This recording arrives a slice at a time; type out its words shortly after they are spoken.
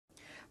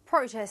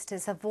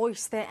Protesters have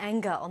voiced their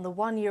anger on the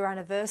one-year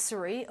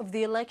anniversary of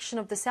the election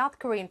of the South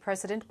Korean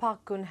President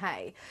Park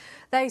Geun-hye.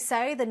 They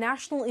say the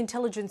National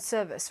Intelligence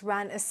Service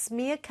ran a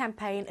smear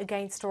campaign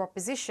against our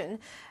opposition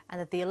and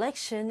that the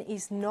election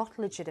is not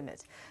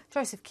legitimate.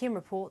 Joseph Kim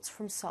reports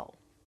from Seoul.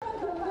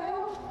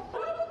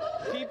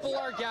 People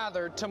are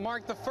gathered to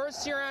mark the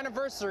first-year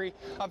anniversary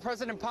of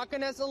President Park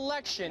Geun-hye's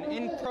election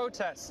in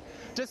protest.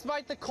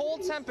 Despite the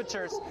cold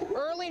temperatures,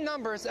 early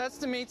numbers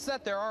estimates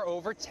that there are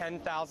over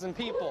 10,000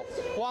 people,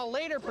 while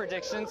later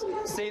predictions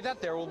say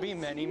that there will be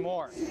many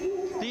more.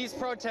 These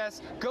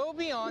protests go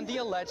beyond the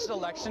alleged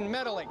election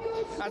meddling,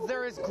 as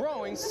there is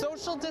growing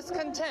social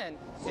discontent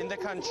in the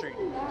country.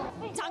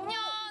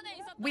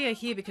 We are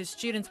here because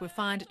students were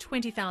fined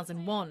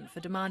 20,000 won for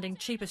demanding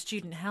cheaper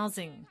student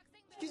housing.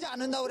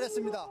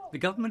 The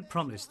government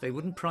promised they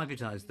wouldn't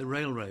privatise the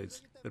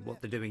railroads, but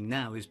what they're doing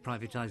now is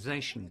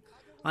privatisation.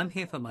 I'm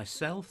here for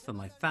myself, for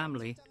my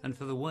family, and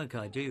for the work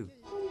I do.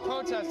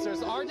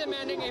 Protesters are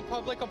demanding a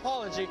public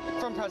apology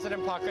from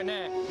President Park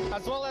Geun-hye,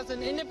 as well as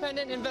an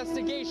independent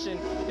investigation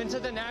into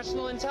the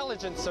National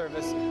Intelligence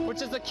Service,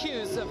 which is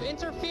accused of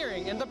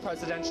interfering in the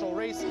presidential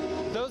race.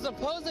 Those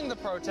opposing the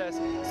protest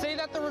say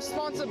that the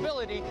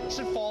responsibility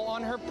should fall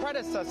on her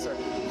predecessor,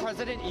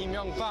 President Lee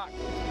Myung-bak.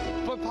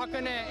 But Park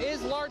Geun-hye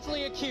is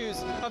largely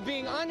accused of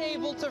being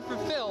unable to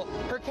fulfill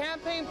her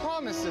campaign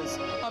promises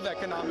of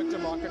economic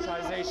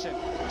democratization.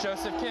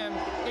 Joseph Kim,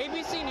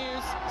 ABC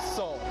News,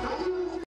 Seoul.